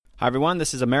Hi, everyone.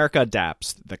 This is America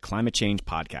Adapts, the climate change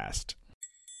podcast.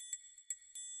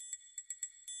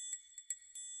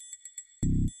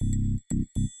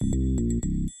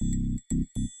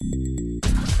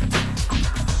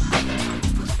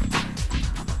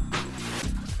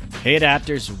 Hey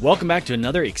Adapters, welcome back to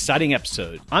another exciting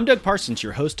episode. I'm Doug Parsons,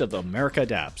 your host of America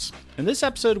Adapts. In this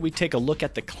episode, we take a look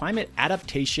at the climate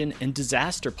adaptation and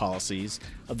disaster policies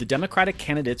of the Democratic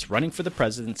candidates running for the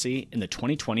presidency in the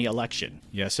 2020 election.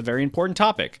 Yes, a very important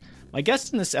topic. My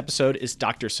guest in this episode is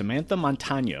Dr. Samantha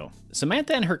Montano.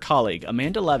 Samantha and her colleague,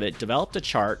 Amanda Levitt, developed a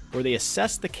chart where they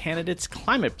assess the candidates'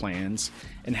 climate plans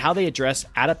and how they address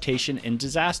adaptation and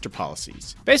disaster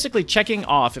policies, basically checking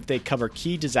off if they cover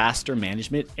key disaster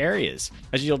management areas.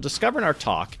 As you'll discover in our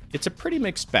talk, it's a pretty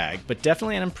mixed bag, but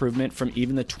definitely an improvement from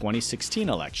even the 2016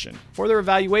 election. For their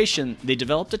evaluation, they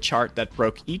developed a chart that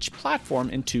broke each platform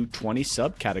into 20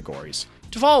 subcategories.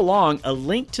 To follow along, a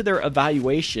link to their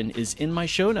evaluation is in my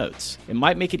show notes. It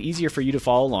might make it easier for you to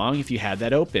follow along if you had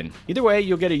that open. Either way,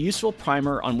 you'll get a useful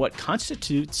primer on what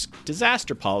constitutes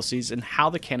disaster policies and how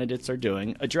the candidates are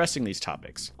doing addressing these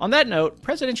topics. On that note,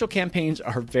 presidential campaigns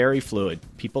are very fluid.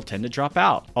 People tend to drop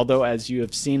out. Although, as you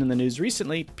have seen in the news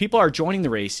recently, people are joining the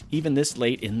race even this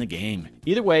late in the game.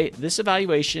 Either way, this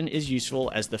evaluation is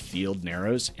useful as the field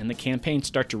narrows and the campaigns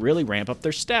start to really ramp up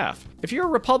their staff. If you're a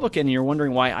Republican and you're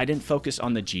wondering why I didn't focus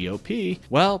on the GOP,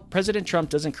 well, President Trump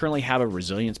doesn't currently have a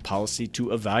resilience policy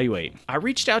to evaluate. I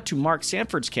reached out to Mark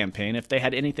Sanford's campaign if they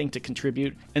had anything to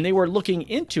contribute, and they were looking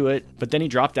into it, but then he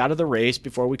dropped out of the race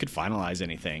before we could finalize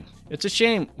anything. It's a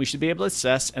shame. We should be able to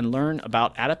assess and learn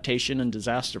about adaptation and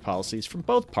disaster policies from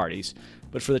both parties,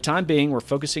 but for the time being, we're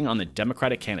focusing on the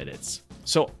Democratic candidates.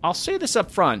 So I'll say this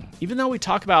up front, even though we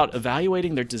talk about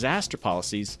evaluating their disaster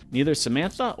policies, neither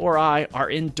Samantha or I are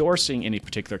endorsing any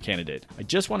particular candidate. I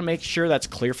just want to make sure that's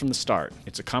clear from the start.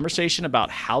 It's a conversation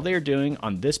about how they are doing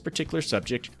on this particular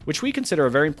subject, which we consider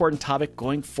a very important topic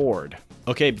going forward.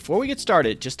 Okay, before we get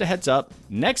started, just a heads up,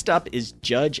 next up is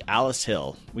Judge Alice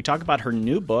Hill. We talk about her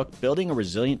new book, Building a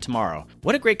Resilient Tomorrow.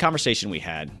 What a great conversation we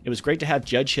had. It was great to have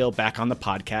Judge Hill back on the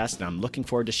podcast, and I'm looking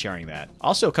forward to sharing that.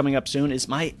 Also coming up soon is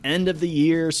my end of the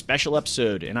year special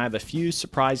episode, and I have a few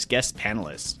surprise guest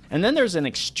panelists. And then there's an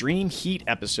extreme heat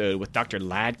episode with Dr.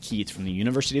 Ladd Keith from the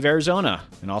University of Arizona.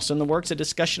 And also in the works, a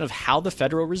discussion of how the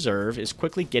Federal Reserve is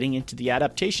quickly getting into the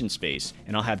adaptation space.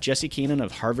 And I'll have Jesse Keenan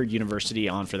of Harvard University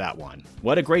on for that one.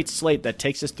 What a great slate that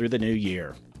takes us through the new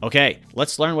year. Okay,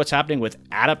 let's learn what's happening with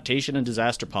adaptation and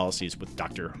disaster policies with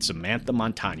Dr. Samantha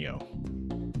Montano.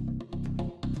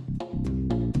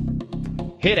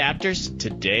 Hey Adapters,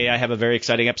 today I have a very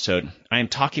exciting episode. I am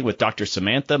talking with Dr.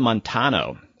 Samantha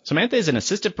Montano. Samantha is an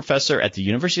assistant professor at the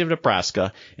University of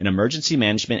Nebraska in emergency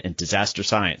management and disaster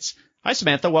science. Hi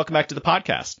Samantha, welcome back to the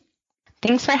podcast.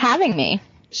 Thanks for having me.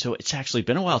 So it's actually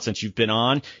been a while since you've been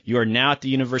on. You are now at the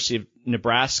University of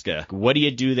Nebraska. What do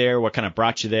you do there? What kind of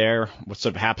brought you there? What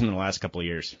sort of happened in the last couple of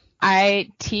years? I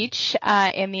teach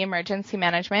in the Emergency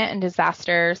Management and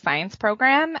Disaster Science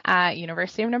program at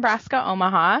University of Nebraska,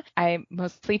 Omaha. I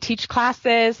mostly teach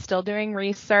classes, still doing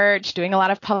research, doing a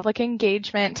lot of public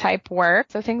engagement type work.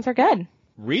 So things are good.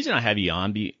 Reason I have you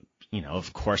on,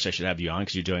 of course I should have you on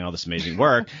because you're doing all this amazing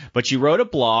work, but you wrote a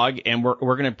blog and we're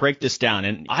going to break this down.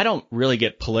 And I don't really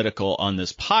get political on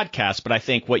this podcast, but I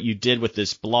think what you did with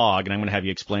this blog, and I'm going to have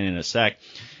you explain in a sec,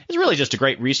 is really just a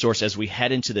great resource as we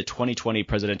head into the 2020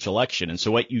 presidential election. And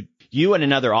so what you and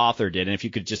another author did, and if you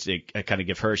could just kind of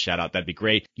give her a shout out, that'd be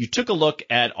great. You took a look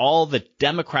at all the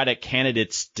Democratic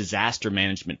candidates' disaster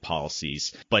management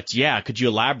policies. But yeah, could you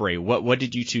elaborate? What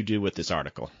did you two do with this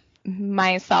article?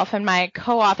 Myself and my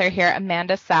co-author here,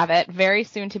 Amanda Savitt, very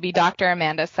soon to be Dr.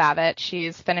 Amanda Savitt.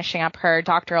 She's finishing up her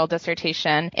doctoral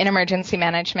dissertation in emergency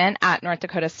management at North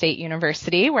Dakota State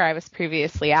University, where I was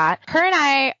previously at. Her and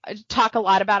I talk a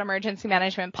lot about emergency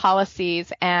management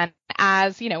policies, and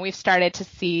as you know, we've started to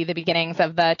see the beginnings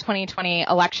of the 2020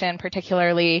 election,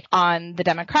 particularly on the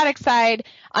Democratic side,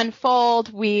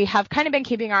 unfold. We have kind of been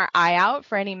keeping our eye out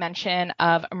for any mention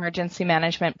of emergency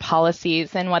management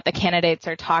policies and what the candidates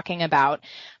are talking about,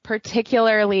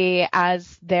 particularly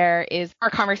as there is more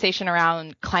conversation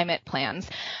around climate plans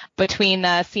between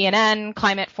the CNN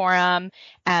Climate Forum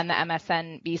and the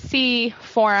MSNBC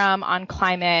Forum on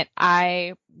Climate.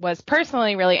 I was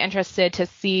personally really interested to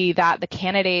see that the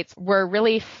candidates were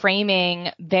really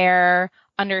framing their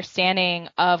understanding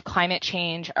of climate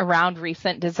change around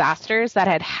recent disasters that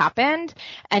had happened.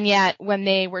 And yet when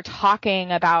they were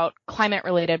talking about climate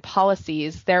related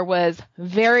policies, there was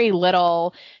very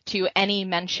little to any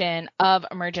mention of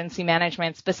emergency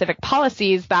management specific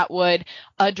policies that would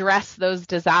address those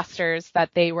disasters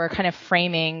that they were kind of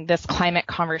framing this climate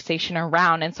conversation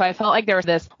around. And so I felt like there was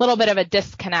this little bit of a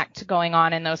disconnect going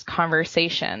on in those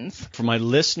conversations. For my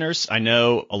listeners, I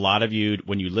know a lot of you,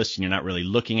 when you listen, you're not really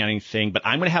looking at anything, but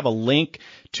I'm going to have a link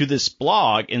to this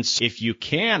blog. And if you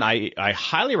can, I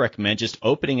highly recommend just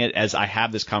opening it as I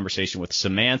have this conversation with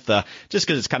Samantha, just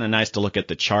because it's kind of nice to look at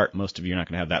the chart. Most of you are not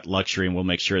going to have that luxury, and we'll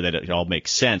make sure that it all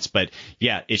makes sense. But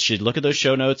yeah, it should look at those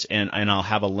show notes, and I'll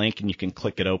have a link and you can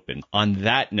click it open. On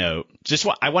that note,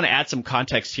 I want to add some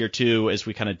context here too as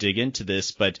we kind of dig into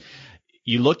this, but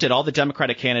you looked at all the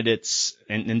Democratic candidates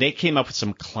and they came up with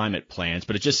some climate plans,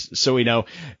 but it just so we know,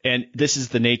 and this is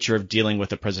the nature of dealing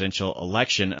with a presidential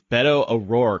election. Beto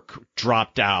O'Rourke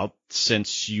dropped out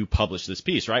since you published this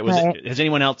piece, right? Has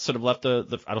anyone else sort of left I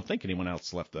don't think anyone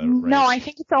else left the race. No, I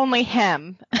think it's only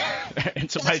him. And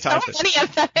so many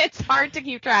of them, it's hard to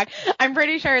keep track. I'm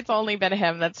pretty sure it's only been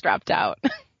him that's dropped out.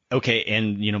 Okay,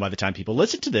 and by the time people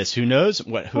listen to this, who knows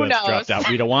who has dropped out?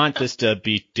 We don't want this to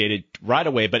be dated right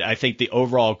away, but I think the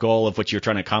overall goal of what you're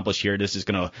trying to accomplish here, this is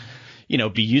going to,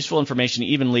 be useful information,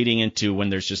 even leading into when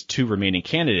there's just two remaining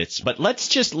candidates. But let's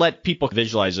just let people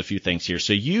visualize a few things here.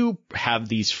 So you have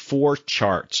these 4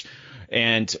 charts,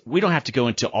 and we don't have to go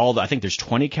into I think there's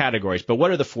 20 categories, but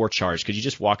what are the 4 charts? Could you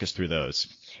just walk us through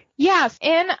those? Yes.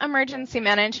 In emergency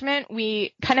management,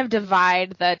 we kind of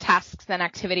divide the tasks and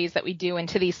activities that we do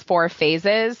into these 4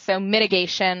 phases. So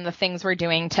mitigation, the things we're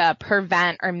doing to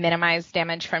prevent or minimize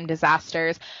damage from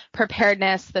disasters.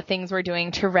 Preparedness, the things we're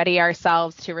doing to ready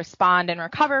ourselves to respond and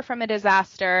recover from a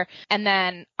disaster. And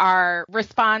then our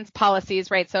response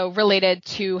policies, right? So related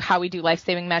to how we do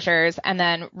life-saving measures, and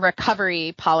then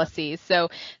recovery policies. So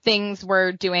things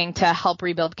we're doing to help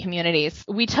rebuild communities.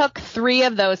 We took 3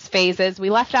 of those phases.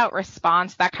 We left out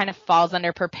response. That kind of falls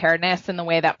under preparedness in the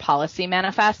way that policy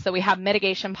manifests. So we have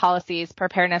mitigation policies,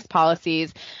 preparedness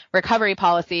policies, recovery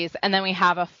policies, and then we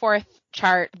have a 4th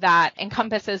chart that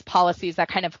encompasses policies that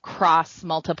kind of cross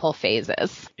multiple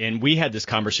phases. And we had this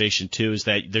conversation too, is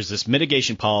that there's this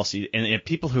mitigation policy, and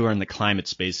people who are in the climate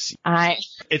space,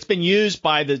 it's been used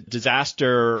by the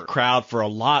disaster crowd for a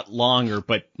lot longer,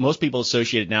 but most people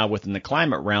associate it now within the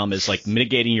climate realm as like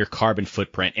mitigating your carbon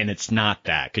footprint, and it's not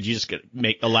that. Could you just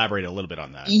elaborate a little bit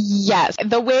on that? Yes.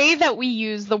 The way that we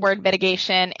use the word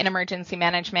mitigation in emergency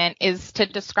management is to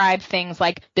describe things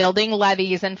like building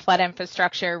levees and flood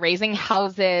infrastructure, raising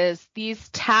houses, these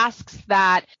tasks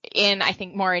that I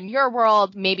think more in your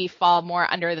world, maybe fall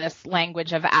more under this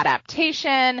language of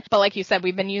adaptation. But like you said,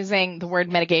 we've been using the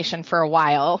word mitigation for a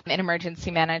while in emergency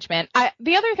management.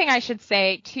 The other thing I should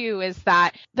say too is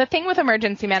that the thing with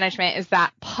emergency management is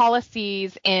that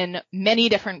policies in many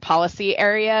different policy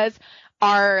areas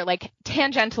are like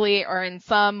tangentially or in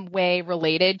some way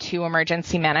related to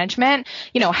emergency management.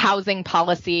 Housing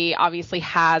policy obviously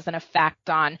has an effect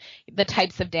on the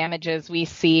types of damages we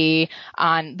see,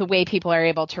 on the way people are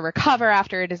able to recover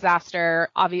after a disaster.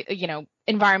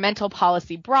 Environmental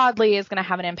policy broadly is going to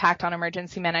have an impact on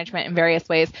emergency management in various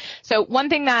ways. So one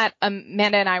thing that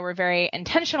Amanda and I were very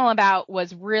intentional about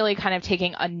was really kind of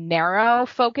taking a narrow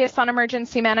focus on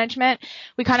emergency management.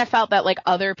 We kind of felt that like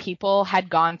other people had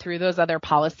gone through those other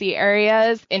policy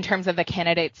areas in terms of the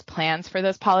candidates' plans for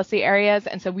those policy areas.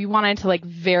 And so we wanted to like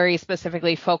very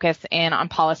specifically focus in on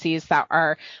policies that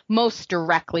are most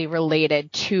directly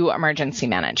related to emergency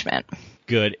management.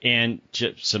 Good. And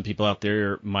some people out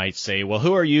there might say, well,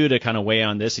 who are you to kind of weigh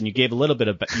on this? And you gave a little bit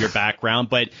of your background,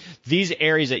 but these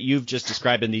areas that you've just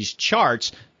described in these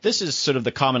charts, this is sort of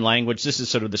the common language. This is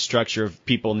sort of the structure of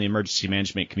people in the emergency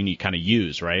management community kind of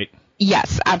use, right?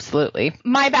 Yes, absolutely.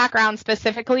 My background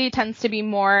specifically tends to be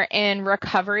more in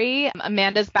recovery.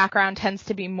 Amanda's background tends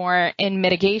to be more in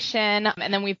mitigation.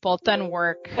 And then we've both done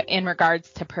work in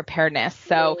regards to preparedness.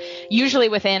 So usually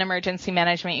within emergency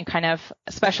management, you kind of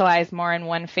specialize more in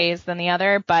one phase than the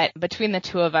other. But between the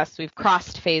two of us, we've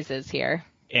crossed phases here.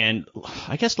 And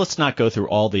I guess let's not go through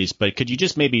all these, but could you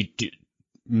just maybe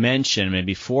mention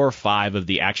maybe 4 or 5 of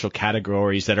the actual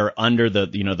categories that are under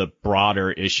the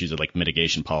broader issues of like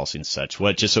mitigation policy and such,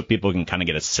 just so people can kind of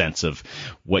get a sense of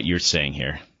what you're saying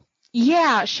here?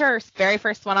 Yeah, sure. Very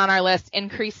first one on our list,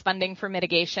 increase funding for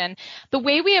mitigation. The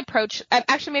way we approach,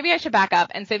 actually, maybe I should back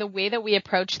up and say the way that we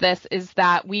approach this is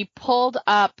that we pulled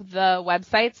up the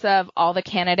websites of all the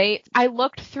candidates. I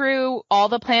looked through all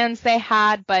the plans they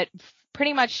had, but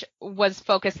pretty much was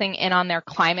focusing in on their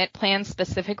climate plan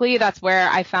specifically. That's where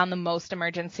I found the most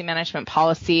emergency management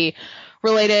policy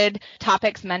related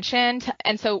topics mentioned.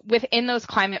 And so within those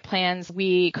climate plans,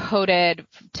 we coded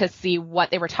to see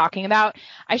what they were talking about.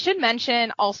 I should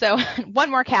mention also one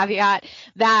more caveat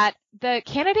that the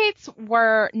candidates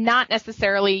were not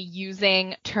necessarily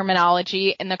using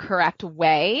terminology in the correct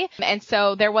way. And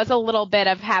so there was a little bit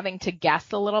of having to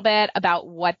guess a little bit about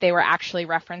what they were actually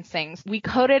referencing. We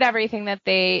coded everything that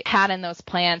they had in those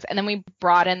plans, and then we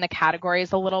brought in the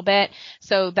categories a little bit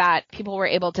so that people were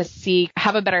able to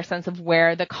have a better sense of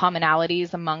where the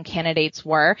commonalities among candidates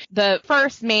were. The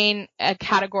first main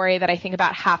category that I think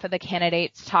about half of the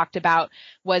candidates talked about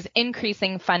was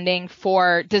increasing funding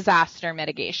for disaster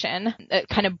mitigation,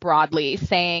 kind of broadly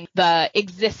saying the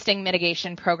existing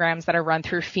mitigation programs that are run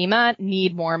through FEMA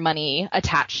need more money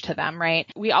attached to them,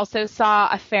 right? We also saw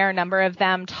a fair number of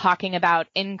them talking about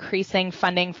increasing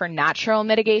funding for natural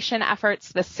mitigation efforts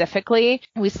specifically.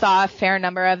 We saw a fair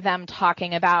number of them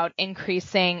talking about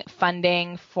increasing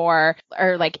funding for,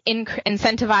 or like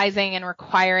incentivizing and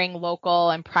requiring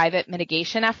local and private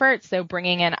mitigation efforts. So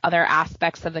bringing in other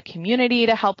aspects of the community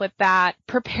to help with that.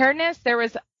 Preparedness, there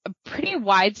was a pretty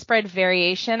widespread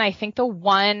variation. I think the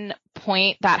one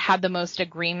point that had the most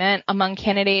agreement among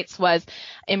candidates was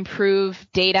improve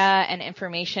data and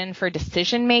information for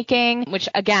decision making, which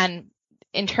again,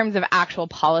 in terms of actual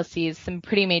policies, some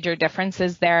pretty major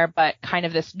differences there, but kind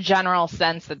of this general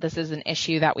sense that this is an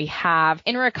issue that we have.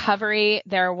 In recovery,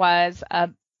 there was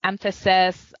an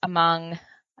emphasis among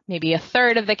maybe a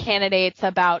third of the candidates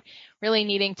about really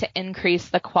needing to increase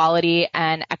the quality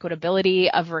and equitability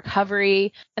of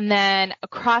recovery. And then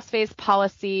across phase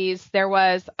policies, there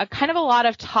was a kind of a lot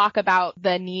of talk about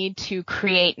the need to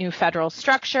create new federal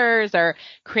structures or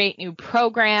create new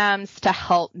programs to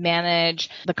help manage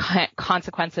the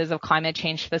consequences of climate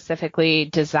change, specifically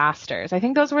disasters. I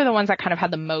think those were the ones that kind of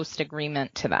had the most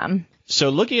agreement to them. So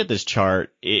looking at this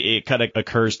chart, it kind of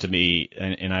occurs to me,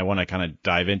 and I want to kind of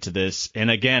dive into this.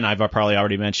 And again, I've probably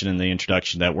already mentioned in the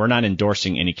introduction that we're not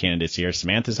endorsing any candidates here.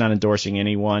 Samantha's not endorsing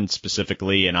anyone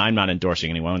specifically, and I'm not endorsing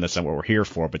anyone. That's not what we're here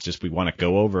for, but just we want to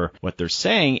go over what they're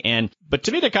saying. But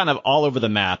to me, they're kind of all over the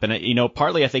map. And,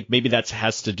 partly I think maybe that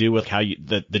has to do with how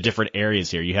the different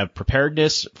areas here. You have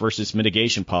preparedness versus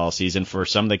mitigation policies. And for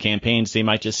some of the campaigns, they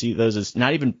might just see those as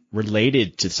not even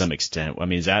related to some extent. I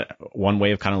mean, is that one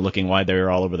way of kind of looking why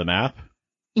they're all over the map?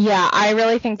 Yeah, I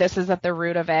really think this is at the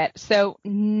root of it. So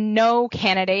no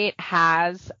candidate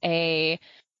has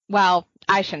well,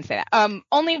 I shouldn't say that.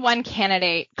 Only one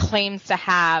candidate claims to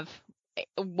have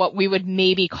what we would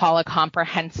maybe call a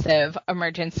comprehensive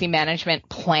emergency management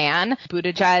plan.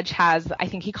 Buttigieg has, I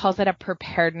think he calls it a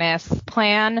preparedness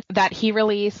plan that he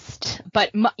released.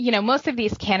 But, most of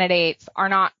these candidates are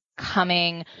not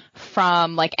coming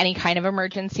from like any kind of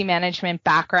emergency management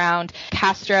background.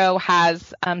 Castro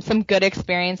has some good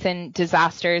experience in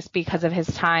disasters because of his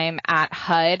time at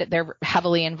HUD. They're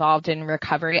heavily involved in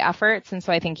recovery efforts. And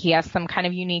so I think he has some kind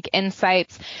of unique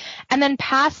insights. And then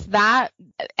past that,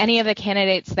 any of the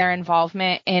candidates, their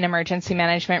involvement in emergency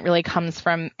management really comes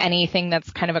from anything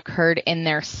that's kind of occurred in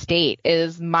their state,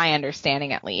 is my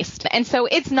understanding at least. And so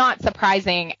it's not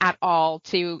surprising at all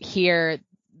to hear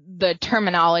the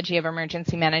terminology of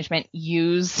emergency management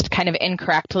used kind of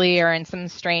incorrectly or in some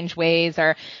strange ways,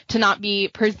 or to not be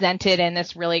presented in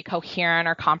this really coherent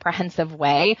or comprehensive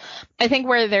way. I think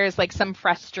where there's like some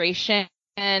frustration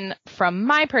from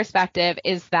my perspective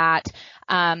is that,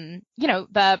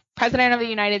 the president of the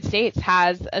United States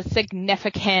has a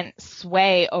significant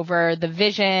sway over the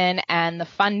vision and the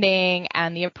funding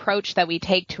and the approach that we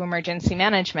take to emergency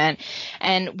management.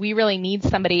 And we really need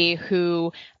somebody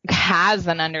who has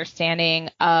an understanding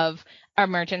of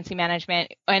emergency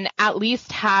management and at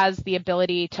least has the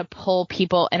ability to pull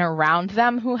people in around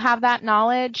them who have that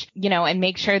knowledge, and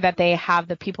make sure that they have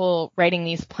the people writing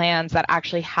these plans that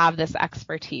actually have this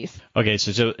expertise. Okay,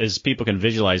 so as people can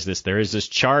visualize this, there is this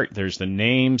chart, there's the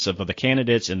names of the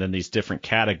candidates and then these different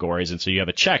categories. And so you have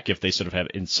a check if they sort of have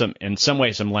in some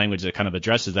way some language that kind of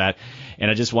addresses that. And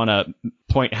I just want to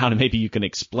point out, and maybe you can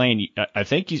explain, I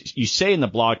think you say in the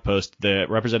blog post, the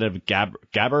Representative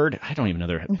Gabbard, I don't even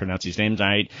know how to pronounce these names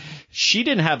right, she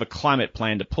didn't have a climate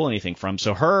plan to pull anything from,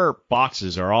 so her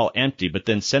boxes are all empty. But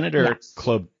then Senator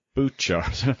Klobuchar,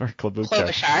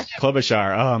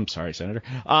 oh, I'm sorry, Senator,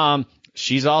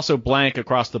 she's also blank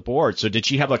across the board. So did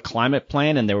she have a climate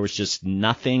plan and there was just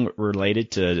nothing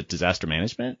related to disaster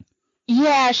management?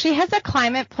 Yeah, she has a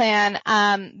climate plan.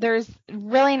 There's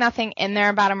really nothing in there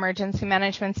about emergency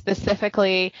management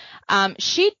specifically.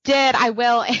 She did, I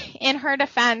will, in her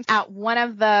defense, at one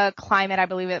of the climate, I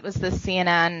believe it was the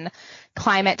CNN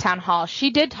climate town hall, she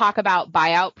did talk about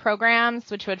buyout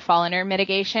programs, which would fall under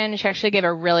mitigation. She actually gave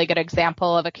a really good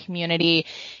example of a community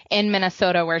in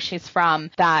Minnesota where she's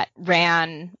from that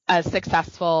ran a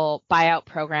successful buyout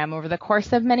program over the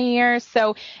course of many years.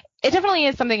 So it definitely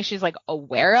is something she's like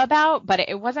aware about, but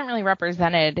it wasn't really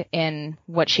represented in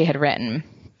what she had written.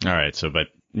 All right. So, but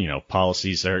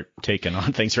policies are taken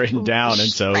on things written down. And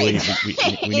so we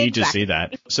need to see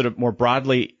that sort of more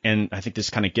broadly. And I think this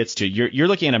kind of gets to you're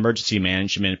looking at emergency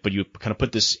management, but you kind of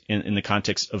put this in the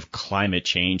context of climate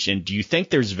change. And do you think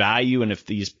there's value in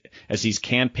as these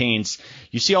campaigns,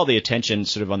 you see all the attention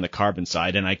sort of on the carbon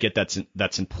side, and I get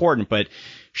that's important, but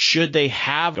should they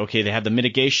have the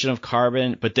mitigation of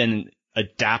carbon, but then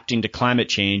adapting to climate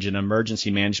change and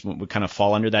emergency management would kind of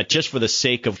fall under that just for the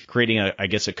sake of creating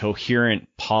a coherent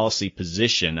policy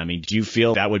position? I mean, do you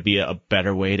feel that would be a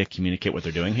better way to communicate what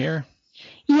they're doing here?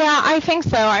 Yeah, I think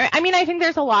so. I mean, I think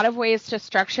there's a lot of ways to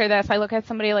structure this. I look at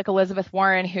somebody like Elizabeth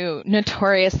Warren, who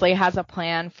notoriously has a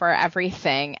plan for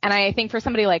everything. And I think for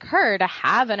somebody like her to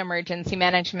have an emergency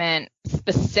management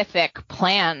specific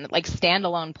plan, like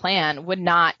standalone plan, would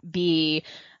not be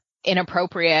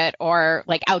inappropriate or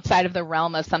like outside of the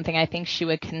realm of something I think she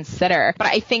would consider. But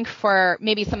I think for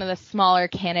maybe some of the smaller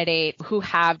candidates who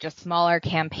have just smaller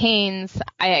campaigns,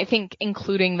 I think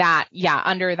including that,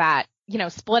 under that,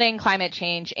 splitting climate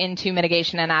change into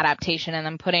mitigation and adaptation and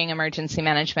then putting emergency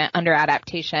management under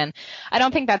adaptation, I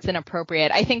don't think that's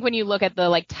inappropriate. I think when you look at the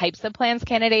like types of plans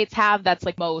candidates have, that's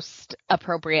like most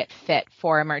appropriate fit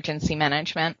for emergency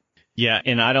management. Yeah,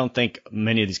 and I don't think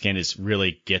many of these candidates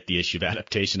really get the issue of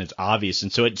adaptation. It's obvious.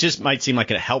 And so it just might seem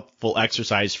like a helpful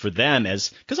exercise for them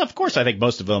because of course, I think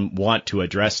most of them want to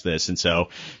address this. And so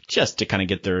just to kind of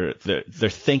get their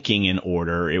thinking in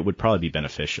order, it would probably be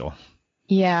beneficial.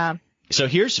 Yeah. So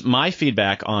here's my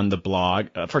feedback on the blog.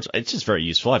 First, it's just very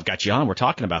useful. I've got you on. We're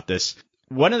talking about this.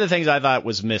 One of the things I thought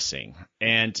was missing,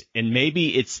 and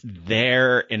maybe it's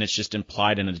there and it's just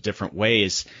implied in a different way,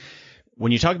 is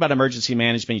when you talk about emergency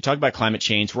management, you talk about climate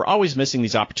change, we're always missing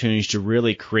these opportunities to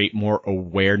really create more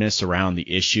awareness around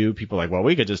the issue. People are like, well,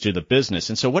 we could just do the business.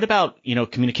 And so what about,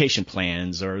 communication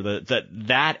plans or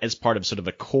that as part of sort of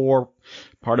a core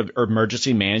part of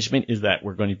emergency management is that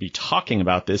we're going to be talking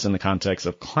about this in the context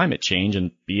of climate change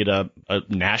and be it a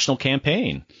national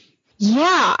campaign.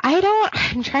 Yeah,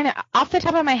 I'm trying to, off the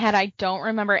top of my head, I don't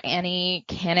remember any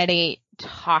candidate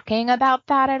talking about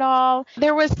that at all.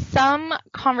 There was some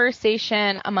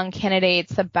conversation among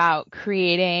candidates about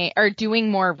creating or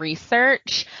doing more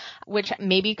research, which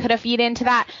maybe could have feed into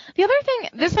that. The other thing,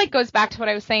 this like goes back to what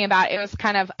I was saying about it was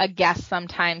kind of a guess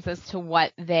sometimes as to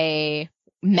what they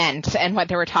meant and what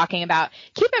they were talking about.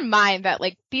 Keep in mind that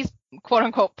like these quote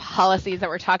unquote policies that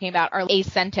we're talking about are a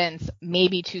sentence,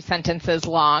 maybe 2 sentences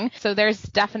long. So there's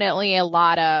definitely a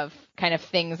lot of kind of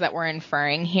things that we're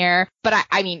inferring here. But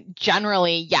I mean,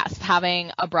 generally, yes,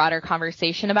 having a broader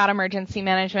conversation about emergency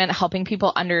management, helping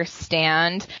people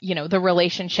understand, the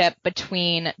relationship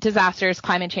between disasters,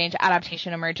 climate change,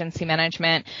 adaptation, emergency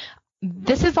management.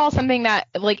 This is all something that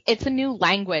it's a new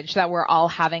language that we're all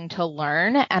having to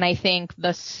learn. And I think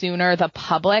the sooner the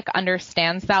public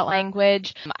understands that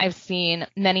language, I've seen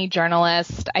many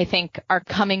journalists, I think, are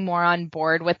coming more on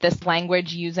board with this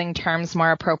language, using terms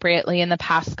more appropriately in the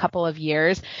past couple of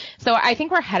years. So I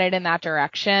think we're headed in that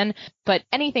direction, but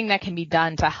anything that can be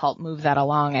done to help move that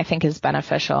along, I think is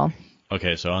beneficial.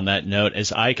 Okay, so on that note,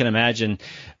 as I can imagine,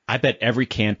 I bet every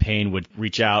campaign would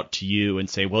reach out to you and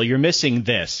say, well, you're missing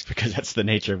this, because that's the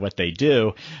nature of what they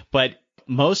do. But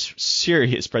most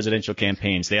serious presidential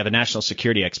campaigns, they have a national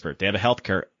security expert. They have a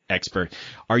healthcare expert.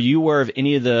 Are you aware of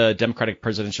any of the Democratic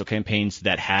presidential campaigns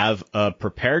that have a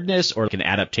preparedness or an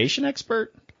adaptation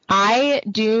expert? I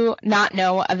do not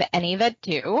know of any that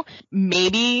do.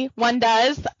 Maybe one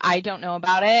does. I don't know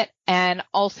about it. And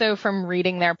also from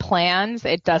reading their plans,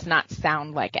 it does not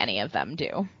sound like any of them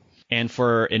do. And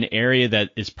for an area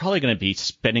that is probably going to be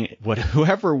spending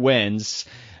whoever wins,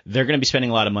 they're going to be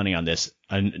spending a lot of money on this.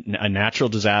 A natural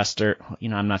disaster.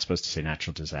 I'm not supposed to say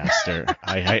natural disaster.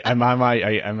 I'm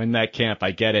in that camp.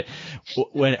 I get it.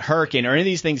 When hurricane or any of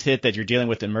these things hit that you're dealing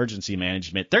with emergency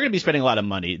management, they're going to be spending a lot of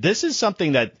money. This is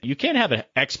something that you can't have an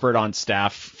expert on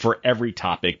staff for every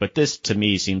topic, but this to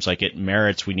me seems like it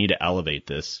merits. We need to elevate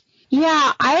this.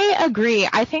 Yeah, I agree.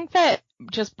 I think that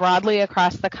just broadly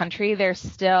across the country, there's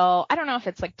still, I don't know if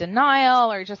it's like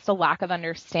denial or just a lack of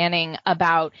understanding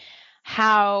about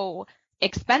how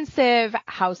expensive,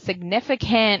 how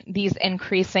significant these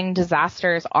increasing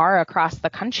disasters are across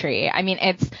the country. I mean,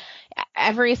 it's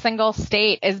every single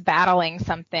state is battling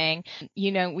something.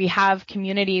 We have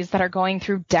communities that are going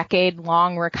through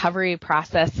decade-long recovery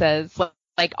processes,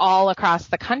 like all across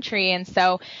the country. And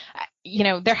so,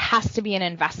 there has to be an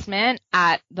investment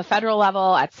at the federal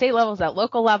level, at state levels, at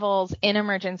local levels in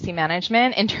emergency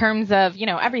management in terms of,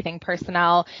 everything,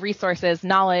 personnel, resources,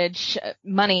 knowledge,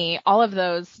 money, all of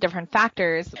those different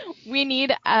factors. We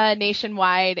need a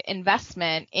nationwide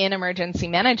investment in emergency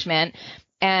management.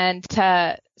 And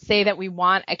to say that we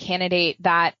want a candidate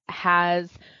that has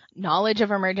knowledge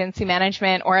of emergency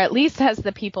management, or at least has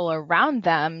the people around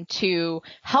them to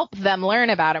help them learn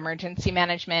about emergency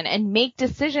management and make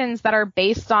decisions that are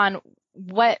based on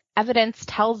what evidence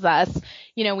tells us,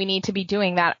 we need to be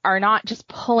doing, that are not just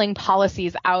pulling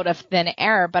policies out of thin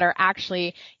air, but are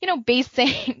actually,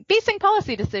 basing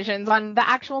policy decisions on the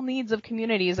actual needs of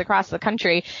communities across the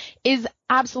country, is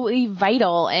absolutely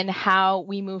vital in how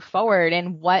we move forward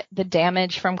and what the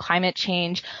damage from climate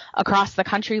change across the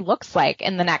country looks like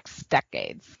in the next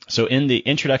decades. So in the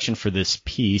introduction for this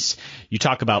piece, you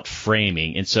talk about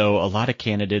framing. And so a lot of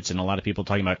candidates and a lot of people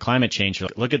talking about climate change are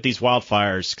like, look at these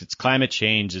wildfires. It's climate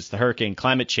change. It's the hurricane,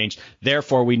 climate change.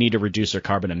 Therefore, we need to reduce our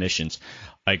carbon emissions.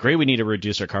 I agree we need to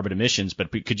reduce our carbon emissions,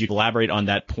 but could you elaborate on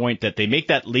that point that they make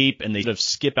that leap and they sort of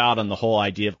skip out on the whole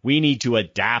idea of we need to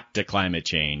adapt to climate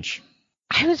change?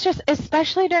 I was just,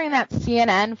 especially during that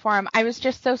CNN forum, I was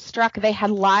just so struck. They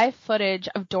had live footage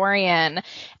of Dorian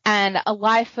and a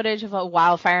live footage of a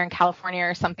wildfire in California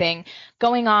or something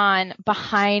going on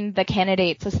behind the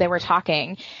candidates as they were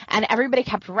talking. And everybody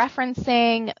kept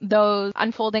referencing those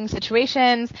unfolding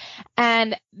situations.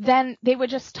 And then they would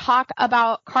just talk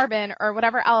about carbon or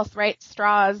whatever else, right?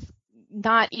 Straws,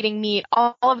 not eating meat,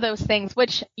 all of those things,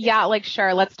 which,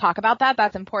 sure, let's talk about that.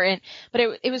 That's important. But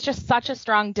it was just such a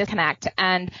strong disconnect.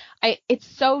 And it's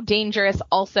so dangerous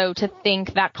also to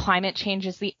think that climate change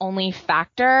is the only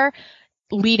factor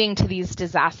leading to these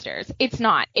disasters. It's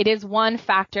not. It is one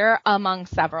factor among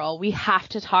several. We have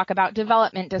to talk about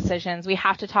development decisions. We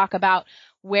have to talk about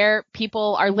where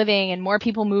people are living and more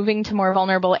people moving to more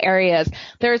vulnerable areas.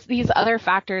 There's these other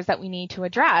factors that we need to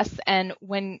address. And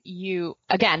when you,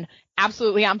 again,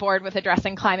 absolutely on board with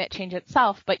addressing climate change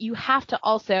itself, but you have to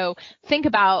also think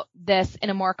about this in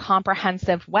a more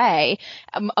comprehensive way,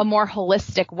 a more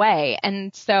holistic way.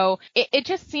 And so it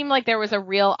just seemed like there was a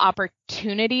real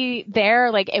opportunity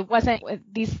there. Like it wasn't,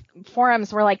 these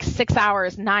forums were like 6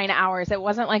 hours, 9 hours. It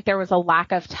wasn't like there was a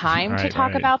lack of time to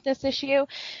talk about this issue.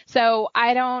 So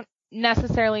I don't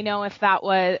necessarily know if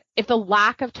the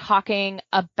lack of talking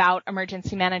about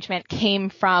emergency management came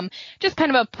from just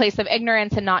kind of a place of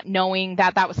ignorance and not knowing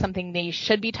that that was something they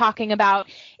should be talking about,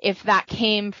 if that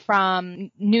came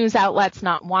from news outlets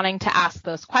not wanting to ask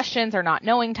those questions or not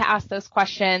knowing to ask those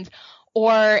questions,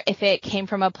 or if it came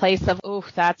from a place of,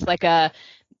 that's like a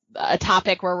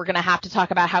topic where we're going to have to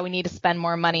talk about how we need to spend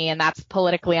more money and that's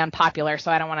politically unpopular, so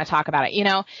I don't want to talk about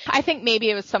it. I think maybe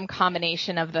it was some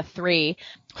combination of the three.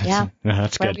 Yeah,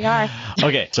 that's good. We are.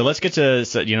 Okay, so let's get to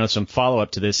some follow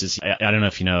up to this. Is I don't know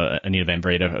if you know Anita Van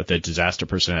Breda, the disaster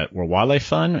person at World Wildlife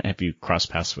Fund. Have you crossed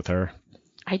paths with her?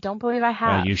 I don't believe I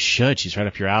have. You should. She's right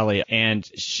up your alley. And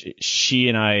she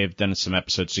and I have done some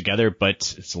episodes together,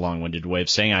 but it's a long-winded way of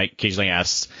saying I occasionally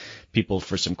ask people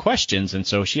for some questions. And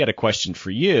so she had a question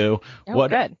for you.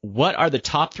 Good. What are the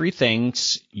top 3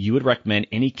 things you would recommend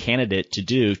any candidate to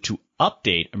do to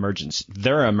update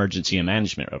their emergency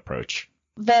management approach?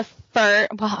 The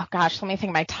first, let me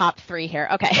think of my top 3 here.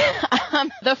 Okay.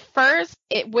 The first,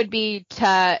 it would be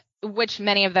to, which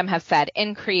many of them have said,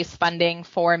 increase funding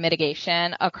for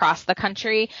mitigation across the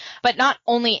country, but not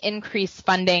only increase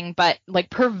funding, but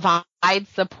provide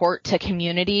support to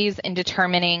communities in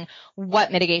determining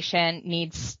what mitigation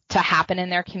needs to happen in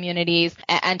their communities,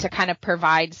 and to kind of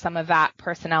provide some of that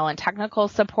personnel and technical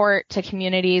support to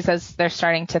communities as they're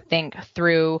starting to think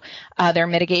through their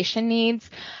mitigation needs.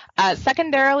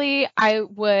 Secondarily, I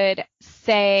would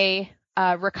say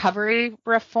recovery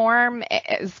reform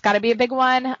has got to be a big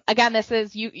one. Again, this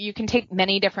is, you can take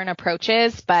many different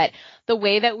approaches, but the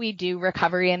way that we do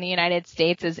recovery in the United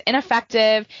States is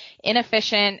ineffective,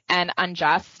 inefficient, and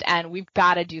unjust. And we've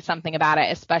got to do something about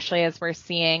it, especially as we're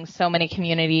seeing so many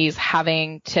communities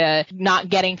having to not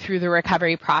getting through the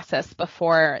recovery process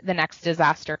before the next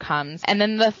disaster comes. And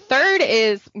then the third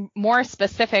is more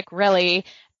specific, really.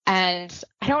 And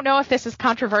I don't know if this is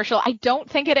controversial. I don't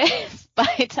think it is,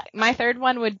 but my third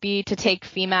one would be to take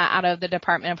FEMA out of the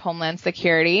Department of Homeland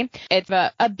Security. It's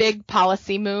a big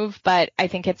policy move, but I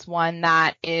think it's one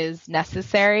that is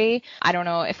necessary. I don't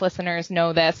know if listeners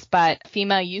know this, but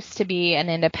FEMA used to be an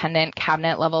independent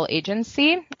cabinet level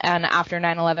agency. And after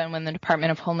 9/11, when the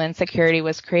Department of Homeland Security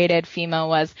was created, FEMA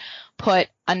was put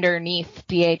underneath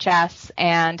DHS,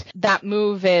 and that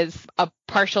move is a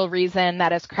partial reason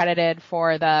that is credited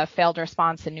for the failed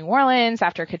response in New Orleans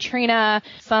after Katrina.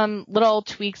 Some little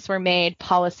tweaks were made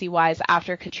policy-wise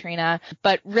after Katrina,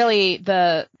 but really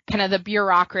the kind of the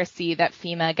bureaucracy that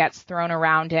FEMA gets thrown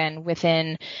around in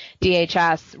within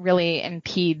DHS really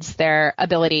impedes their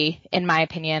ability, in my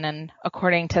opinion, and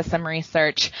according to some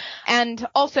research. And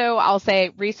also, I'll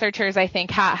say researchers, I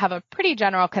think, have a pretty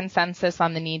general consensus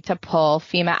on the need to pull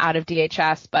FEMA out of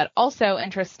DHS, but also,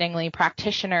 interestingly,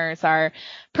 practitioners are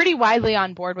pretty widely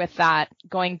on board with that.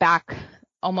 Going back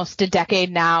almost a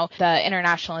decade now, the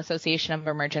International Association of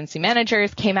Emergency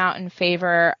Managers came out in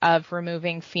favor of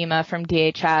removing FEMA from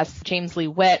DHS. James Lee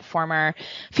Witt, former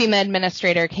FEMA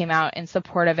administrator, came out in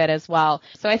support of it as well.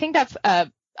 So I think that's a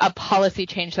policy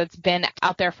change that's been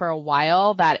out there for a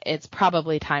while that it's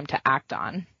probably time to act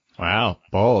on. Wow,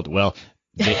 bold. Well,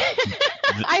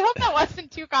 I hope that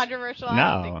wasn't too controversial.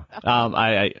 No,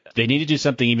 so. They need to do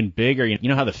something even bigger. You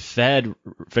know how the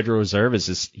Federal Reserve is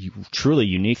this truly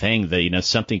unique thing that,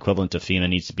 something equivalent to FEMA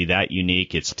needs to be that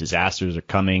unique. It's disasters are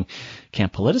coming.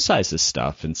 Can't politicize this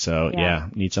stuff. And so,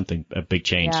 need a big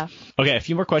change. Yeah. Okay. A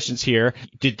few more questions here.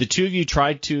 Did the two of you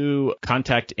try to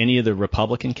contact any of the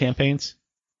Republican campaigns?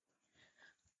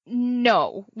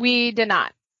 No, we did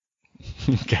not.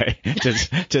 Okay.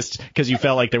 Just because you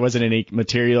felt like there wasn't any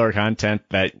material or content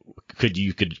that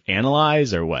you could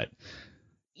analyze or what?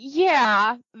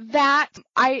 Yeah,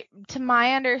 to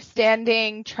my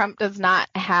understanding, Trump does not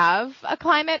have a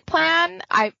climate plan.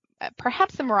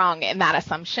 Perhaps I'm wrong in that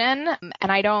assumption.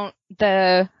 And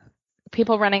the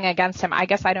people running against him, I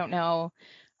guess I don't know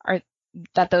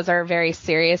that those are very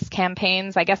serious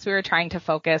campaigns. I guess we were trying to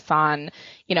focus on,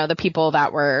 the people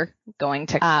that were going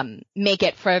to make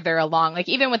it further along. Like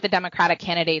even with the Democratic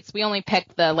candidates, we only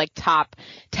picked the top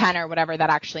 10 or whatever that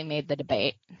actually made the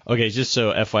debate. Okay, just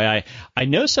so FYI, I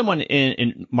know someone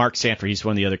in Mark Sanford, he's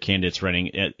one of the other candidates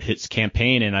running his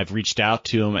campaign, and I've reached out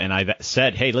to him and I've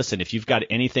said, hey, listen, if you've got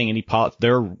anything,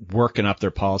 they're working up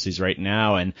their policies right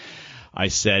now, and I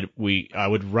said I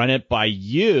would run it by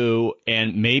you,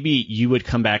 and maybe you would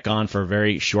come back on for a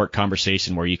very short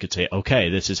conversation where you could say, okay,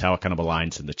 this is how it kind of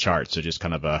aligns in the chart. So just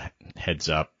kind of a heads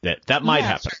up that might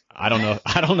happen. Sure. I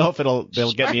don't know if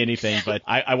they'll get me anything, but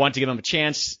I want to give them a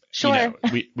chance. Sure.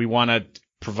 We want to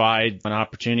provide an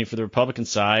opportunity for the Republican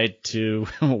side to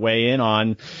weigh in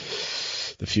on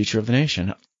the future of the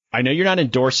nation. I know you're not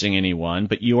endorsing anyone,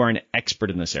 but you are an expert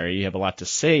in this area. You have a lot to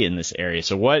say in this area.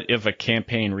 So what if a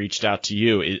campaign reached out to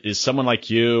you? Is someone like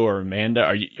you or Amanda,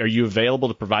 are you available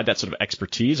to provide that sort of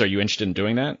expertise? Are you interested in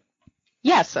doing that?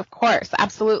 Yes, of course.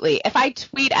 Absolutely. If I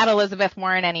tweet at Elizabeth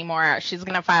Warren anymore, she's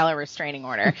going to file a restraining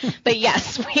order. But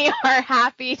yes, we are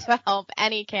happy to help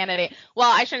any candidate.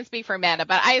 Well, I shouldn't speak for Amanda,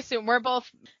 but I assume we're both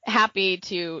happy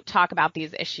to talk about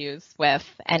these issues with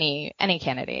any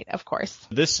candidate, of course.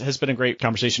 This has been a great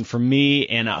conversation for me,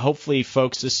 and hopefully,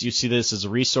 folks, you see this as a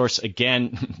resource.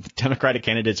 Again, Democratic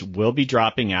candidates will be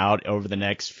dropping out over the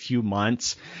next few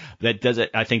months. That does it.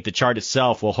 I think the chart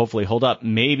itself will hopefully hold up.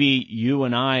 Maybe you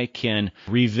and I can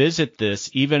revisit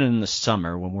this even in the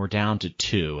summer when we're down to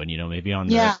 2, and maybe on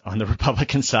the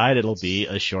Republican side it'll be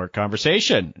a short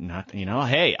conversation. Not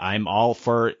hey, I'm all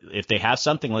for if they have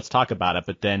something, let's talk about it.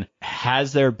 But then,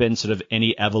 has there been sort of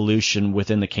any evolution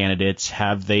within the candidates?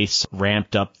 Have they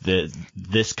ramped up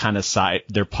this kind of side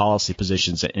their policy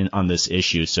positions on this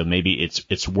issue? So maybe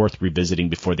it's worth revisiting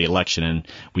before the election, and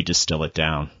we distill it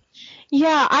down.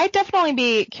 Yeah, I'd definitely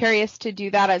be curious to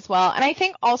do that as well. And I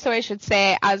think also I should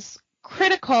say, as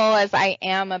critical as I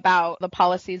am about the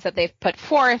policies that they've put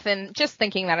forth, and just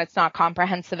thinking that it's not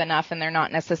comprehensive enough and they're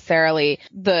not necessarily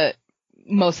the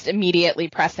most immediately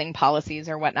pressing policies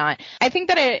or whatnot, I think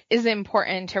that it is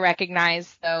important to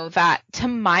recognize, though, that to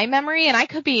my memory, and I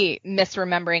could be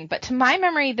misremembering, but to my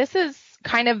memory, this is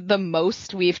kind of the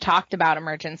most we've talked about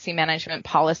emergency management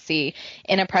policy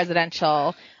in a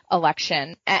presidential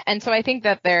election. And so I think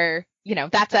that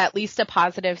that's at least a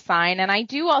positive sign. And I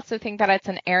do also think that it's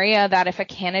an area that if a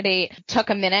candidate took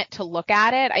a minute to look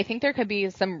at it, I think there could be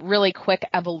some really quick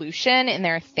evolution in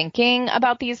their thinking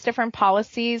about these different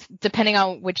policies, depending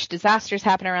on which disasters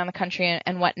happen around the country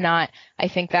and whatnot. I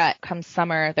think that come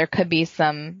summer, there could be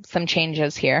some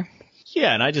changes here.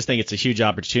 Yeah, and I just think it's a huge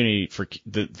opportunity for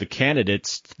the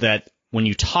candidates that when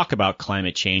you talk about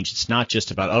climate change, it's not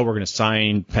just about, we're going to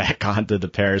sign back onto the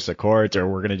Paris Accords or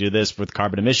we're going to do this with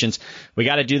carbon emissions. We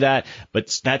got to do that.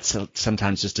 But that's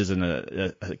sometimes just isn't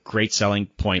a great selling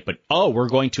point. But, we're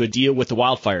going to deal with the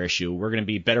wildfire issue. We're going to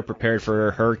be better prepared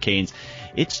for hurricanes.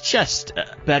 It's just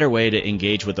a better way to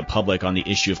engage with the public on the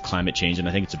issue of climate change. And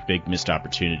I think it's a big missed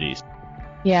opportunity.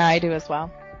 Yeah, I do as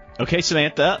well. Okay,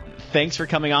 Samantha, thanks for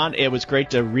coming on. It was great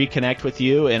to reconnect with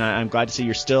you, and I'm glad to see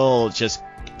you're still just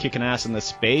kicking ass in this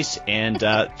space. And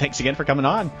thanks again for coming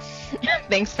on.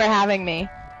 Thanks for having me.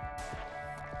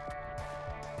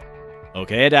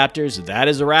 Okay, adapters, that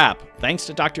is a wrap. Thanks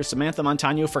to Dr. Samantha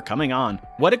Montano for coming on.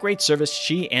 What a great service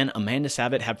she and Amanda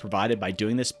Savitt have provided by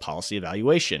doing this policy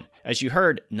evaluation. As you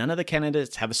heard, none of the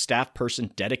candidates have a staff person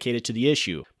dedicated to the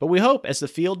issue, but we hope as the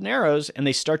field narrows and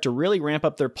they start to really ramp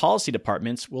up their policy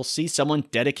departments, we'll see someone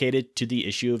dedicated to the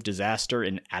issue of disaster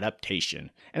and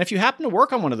adaptation. And if you happen to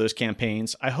work on one of those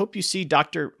campaigns, I hope you see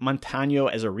Dr. Montano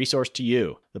as a resource to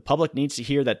you. The public needs to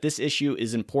hear that this issue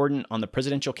is important on the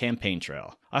presidential campaign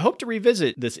trail. I hope to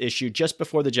revisit this issue just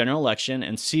before the general election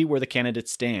and see where the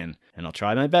candidates stand, and I'll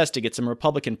try my best to get some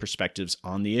Republican perspectives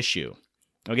on the issue.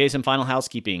 Okay, some final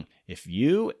housekeeping. If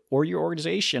you or your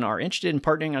organization are interested in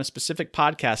partnering on a specific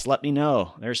podcast, let me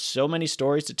know. There's so many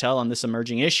stories to tell on this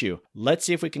emerging issue. Let's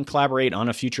see if we can collaborate on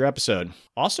a future episode.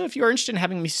 Also, if you are interested in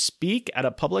having me speak at a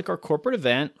public or corporate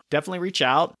event, definitely reach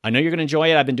out. I know you're going to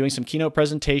enjoy it. I've been doing some keynote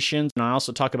presentations, and I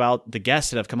also talk about the guests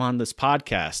that have come on this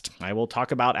podcast. I will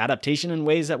talk about adaptation in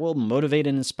ways that will motivate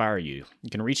and inspire you.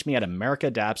 You can reach me at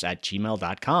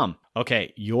americadapts@gmail.com.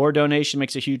 Okay, your donation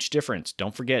makes a huge difference.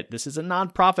 Don't forget, this is a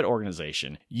nonprofit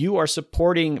organization. You are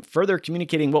supporting further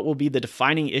communicating what will be the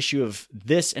defining issue of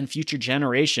this and future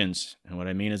generations. And what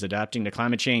I mean is adapting to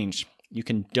climate change. You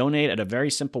can donate at a very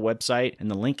simple website,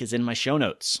 and the link is in my show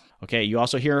notes. Okay, you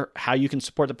also hear how you can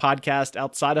support the podcast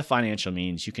outside of financial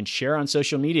means. You can share on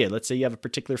social media. Let's say you have a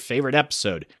particular favorite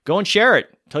episode. Go and share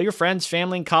it. Tell your friends,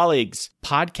 family, and colleagues.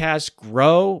 Podcasts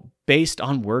grow based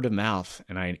on word of mouth,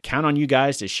 and I count on you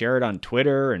guys to share it on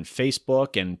Twitter and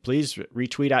Facebook, and please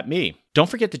retweet at me. Don't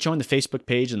forget to join the Facebook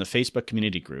page and the Facebook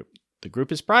community group. The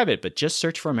group is private, but just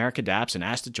search for America Adapts and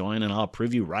ask to join, and I'll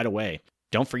approve you right away.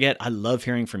 Don't forget, I love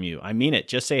hearing from you. I mean it.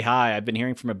 Just say hi. I've been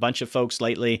hearing from a bunch of folks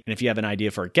lately, and if you have an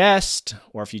idea for a guest,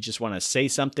 or if you just want to say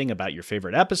something about your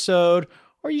favorite episode,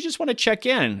 or you just want to check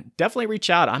in, definitely reach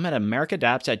out. I'm at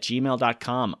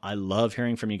americadapts@gmail.com. I love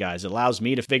hearing from you guys. It allows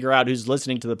me to figure out who's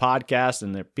listening to the podcast,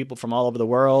 and there are people from all over the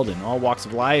world and all walks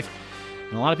of life,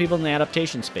 and a lot of people in the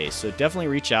adaptation space. So definitely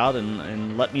reach out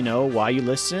and let me know why you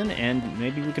listen, and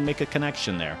maybe we can make a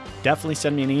connection there. Definitely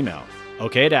send me an email.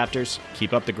 Okay, adapters,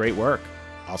 keep up the great work.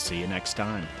 I'll see you next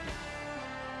time.